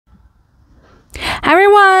Hi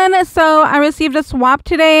everyone, so I received a swap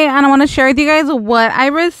today and I want to share with you guys what I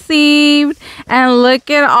received, and look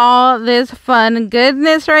at all this fun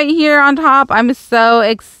goodness right here on top. I'm so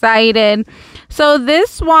excited. So this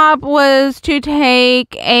swap was to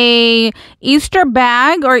take a Easter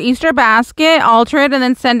bag or Easter basket, alter it, and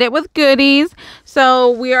then send it with goodies.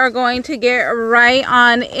 So we are going to get right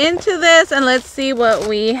on into this and let's see what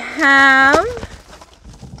we have.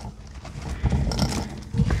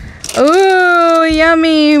 Ooh,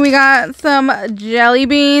 yummy. We got some jelly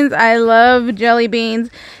beans. I love jelly beans.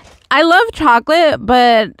 I love chocolate,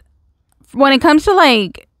 but when it comes to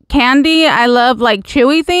like candy, I love like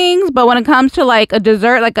chewy things. But when it comes to like a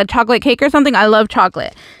dessert, like a chocolate cake or something, I love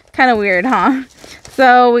chocolate. Kind of weird, huh?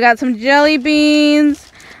 So we got some jelly beans.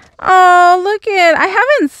 Oh, look at, I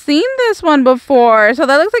haven't seen this one before. So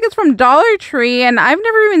that looks like it's from Dollar Tree and I've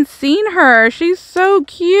never even seen her. She's so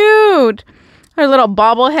cute. Her little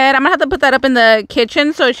bobblehead. I'm gonna have to put that up in the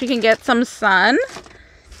kitchen so she can get some sun.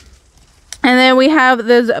 And then we have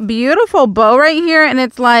this beautiful bow right here, and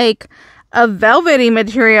it's like a velvety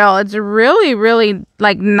material. It's really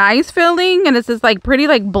like nice feeling, and it's this like pretty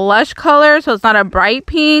like blush color, so it's not a bright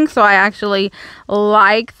pink, so I actually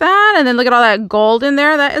like that. And then look at all that gold in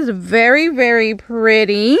there. That is very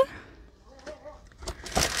pretty.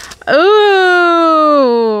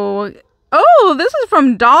 Ooh. Oh, this is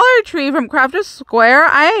from Dollar Tree, from Crafter Square.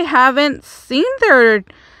 I haven't seen their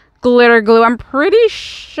glitter glue. I'm pretty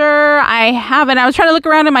sure I haven't. I was trying to look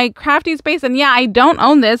around in my crafty space, and yeah, I don't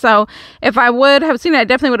own this. So if I would have seen it, I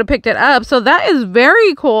definitely would have picked it up. So that is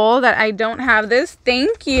very cool that I don't have this.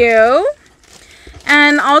 Thank you.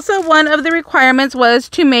 And also one of the requirements was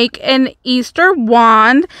to make an Easter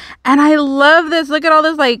wand. And I love this. Look at all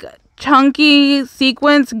this like chunky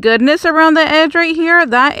sequence goodness around the edge right here.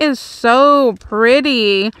 That is so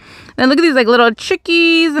pretty. And look at these like little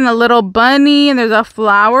chickies and a little bunny, and there's a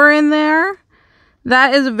flower in there.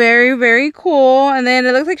 That is very cool. And then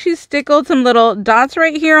it looks like she stickled some little dots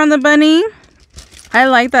right here on the bunny. I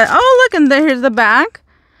like that. Oh, look, and here's the back.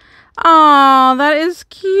 Oh, that is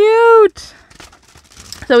cute.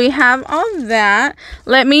 So we have all that.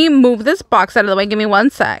 Let me move this box out of the way. Give me one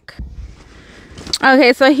sec.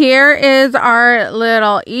 Okay, so here is our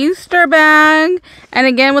little Easter bag. And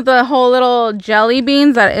again, with the whole little jelly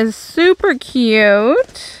beans, that is super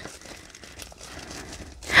cute.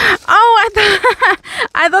 Oh,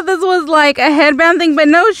 I thought this was like a headband thing, but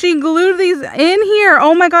no, she glued these in here.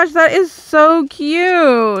 Oh my gosh, that is so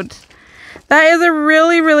cute. That is a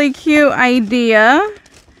really cute idea.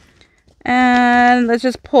 And let's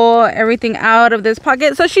just pull everything out of this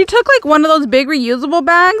pocket. So she took like one of those big reusable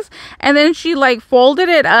bags and then she like folded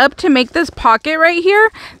it up to make this pocket right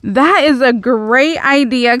here. That is a great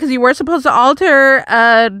idea because you were supposed to alter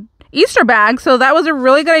a Easter bag. So that was a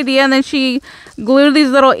really good idea. And then she glued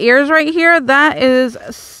these little ears right here. That is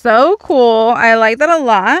so cool. I like that a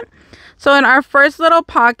lot. So in our first little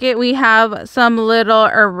pocket, we have some little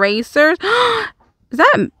erasers. Is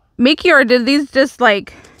that Mickey, or did these just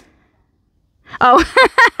like... Oh,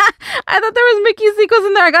 I thought there was Mickey sequins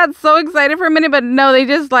in there. I got so excited for a minute, but no, they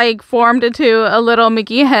just like formed into a little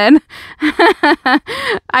Mickey head.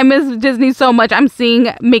 I miss Disney so much. I'm seeing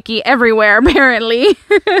Mickey everywhere, apparently.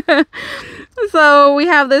 So we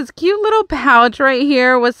have this cute little pouch right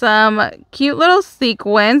here with some cute little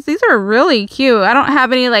sequins. These are really cute. I don't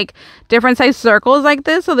have any like different size circles like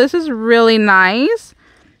this, so this is really nice.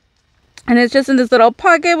 And it's just in this little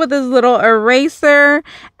pocket with this little eraser.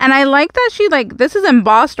 And I like that she like, this is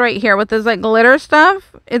embossed right here with this like glitter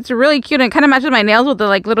stuff. It's really cute and it kind of matches my nails with the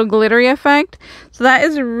like little glittery effect. So that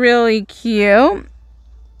is really cute.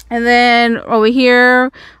 And then over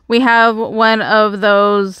here we have one of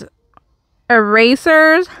those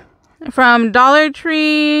erasers from Dollar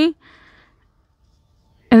Tree.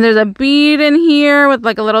 And there's a bead in here with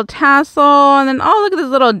like a little tassel. And then, oh, look at this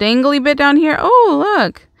little dangly bit down here. Oh,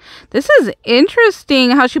 look. This is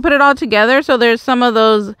interesting how she put it all together. So there's some of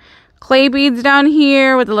those clay beads down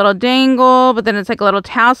here with a little dangle, but then it's like a little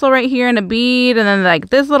tassel right here and a bead, and then like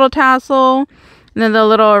this little tassel, and then the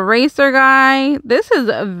little eraser guy. This is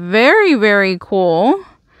very cool.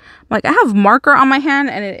 Like, I have marker on my hand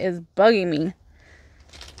and it is bugging me.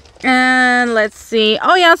 And let's see.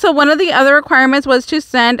 Oh yeah, so one of the other requirements was to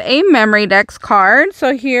send a Memory Dex card.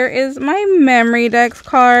 So here is my Memory Dex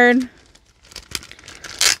card.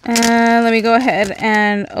 And let me go ahead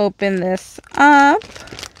and open this up.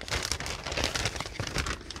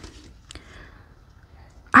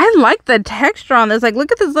 I like the texture on this. Like,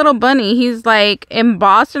 look at this little bunny. He's like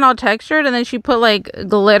embossed and all textured, and then she put like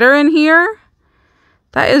glitter in here.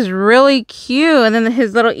 That is really cute. And then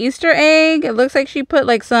his little Easter egg. It looks like she put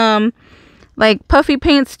like some like puffy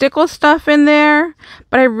paint stickle stuff in there.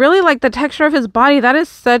 But I really like the texture of his body. That is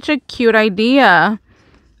such a cute idea.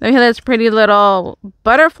 Look at this pretty little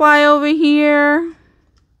butterfly over here.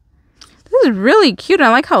 This is really cute. I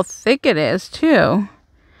like how thick it is too.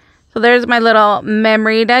 So there's my little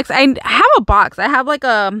memory decks. I have a box. I have like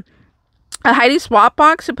a Heidi swap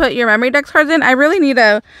box to put your memory decks cards in. I really need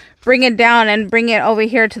to bring it down and bring it over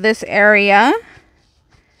here to this area.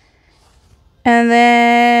 And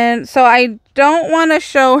then, so I don't want to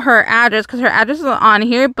show her address because her address is on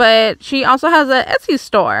here, but she also has an Etsy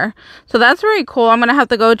store. So that's very cool. I'm going to have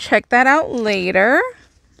to go check that out later.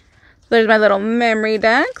 So there's my little memory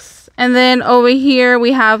decks. And then over here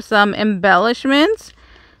we have some embellishments.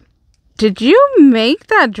 Did you make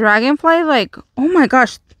that dragonfly? Like, oh my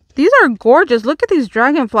gosh, these are gorgeous. Look at these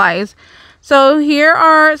dragonflies. So here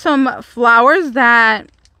are some flowers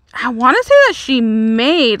that I want to say that she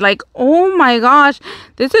made. Like, oh my gosh,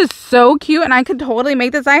 this is so cute, and I could totally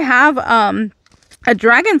make this. I have a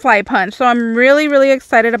dragonfly punch, so I'm really, really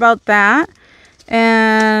excited about that.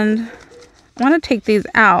 And I want to take these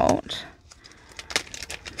out.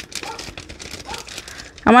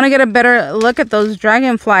 I want to get a better look at those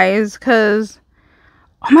dragonflies because,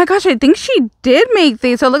 oh my gosh, I think she did make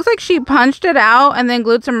these. So it looks like she punched it out and then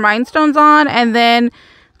glued some rhinestones on and then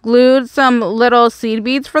glued some little seed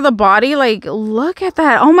beads for the body. Like, look at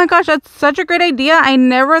that. Oh my gosh, that's such a great idea. I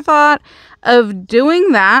never thought of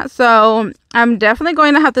doing that. So I'm definitely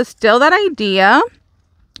going to have to steal that idea.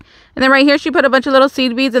 And then right here, she put a bunch of little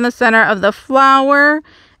seed beads in the center of the flower.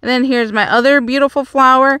 And then here's my other beautiful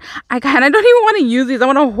flower. I kind of don't even want to use these. I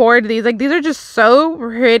want to hoard these. Like, these are just so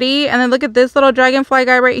pretty. And then look at this little dragonfly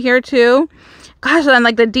guy right here too. Gosh, and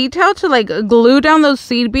like the detail to like glue down those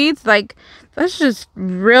seed beads, like that's just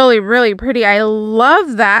really, really pretty. I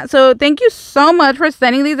love that. So thank you so much for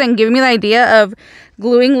sending these and giving me the idea of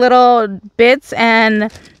gluing little bits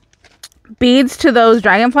and beads to those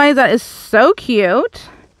dragonflies. That is so cute.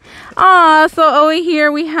 Ah, so over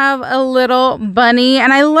here we have a little bunny,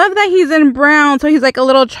 and I love that he's in brown, so he's like a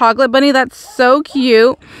little chocolate bunny. That's so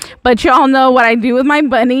cute. But y'all know what I do with my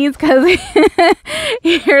bunnies, because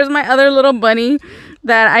here's my other little bunny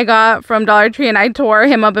that I got from Dollar Tree, and I tore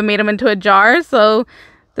him up and made him into a jar. So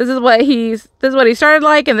this is what he started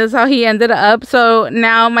like, and this is how he ended up. So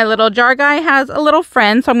now my little jar guy has a little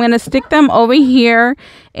friend, so I'm going to stick them over here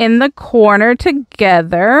in the corner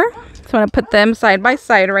together. So I'm going to put them side by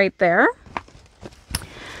side right there.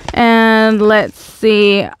 And let's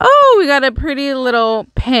see. Oh, we got a pretty little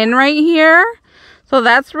pin right here. So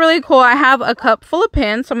that's really cool. I have a cup full of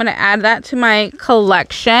pins, so I'm going to add that to my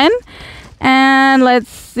collection. And let's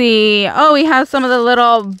see. Oh, we have some of the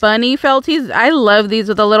little bunny felties. I love these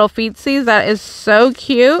with the little feetsies. That is so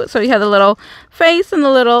cute. So we have the little face and the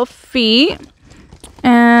little feet.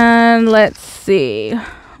 And let's see.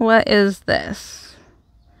 What is this?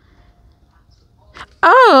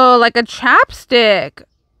 Oh, like a chapstick.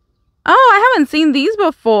 Oh, I haven't seen these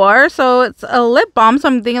before. So it's a lip balm. So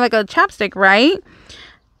I'm thinking like a chapstick, right?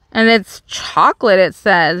 And it's chocolate, it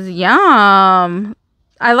says. Yum.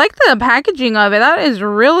 I like the packaging of it. That is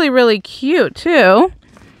really, really cute too.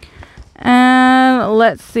 And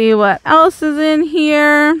let's see what else is in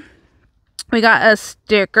here. We got a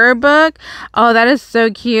sticker book. Oh, that is so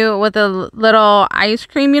cute with a little ice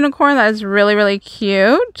cream unicorn. That is really, really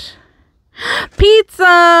cute.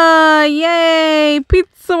 Pizza! Yay!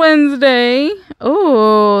 Pizza Wednesday.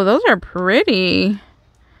 Oh, those are pretty.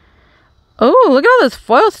 Oh, look at all this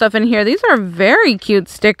foil stuff in here. These are very cute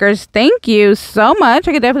stickers. Thank you so much.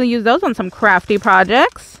 I could definitely use those on some crafty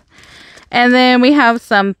projects. And then we have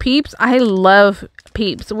some Peeps. I love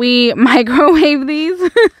Peeps. We microwave these.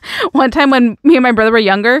 One time when me and my brother were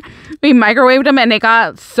younger, we microwaved them and they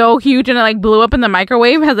got so huge and it like blew up in the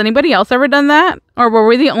microwave. Has anybody else ever done that? Or were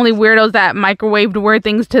we the only weirdos that microwaved weird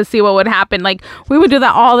things to see what would happen? Like, we would do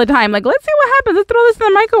that all the time. Like, let's see what happens. Let's throw this in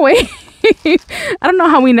the microwave. I don't know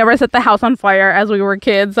how we never set the house on fire as we were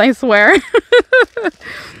kids, I swear.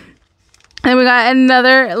 And we got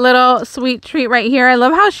another little sweet treat right here. I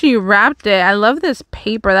love how she wrapped it. I love this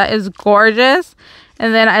paper. That is gorgeous.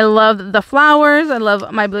 And then I love the flowers. I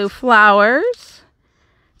love my blue flowers.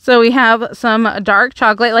 So we have some dark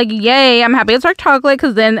chocolate. Like, yay, I'm happy it's dark chocolate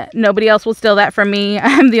because then nobody else will steal that from me.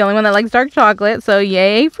 I'm the only one that likes dark chocolate. So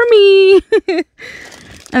yay for me.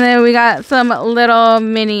 And then we got some little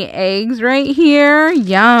mini eggs right here.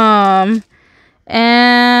 Yum.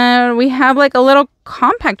 And we have like a little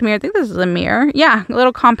compact mirror. I think this is a mirror. Yeah, a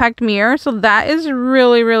little compact mirror. So that is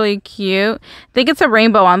really, really cute. I think it's a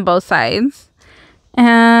rainbow on both sides.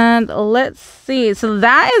 And let's see. So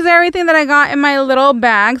that is everything that I got in my little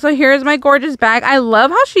bag. So here's my gorgeous bag. I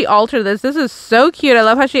love how she altered this. This is so cute. I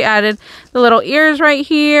love how she added the little ears right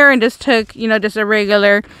here and just took, you know, just a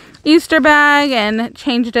regular Easter bag and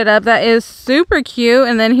changed it up. That is super cute.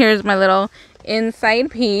 And then here's my little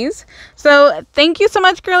inside piece. So thank you so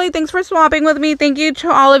much, girly. Thanks for swapping with me. Thank you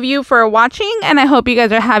to all of you for watching. And I hope you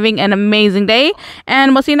guys are having an amazing day.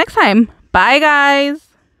 And we'll see you next time. Bye, guys.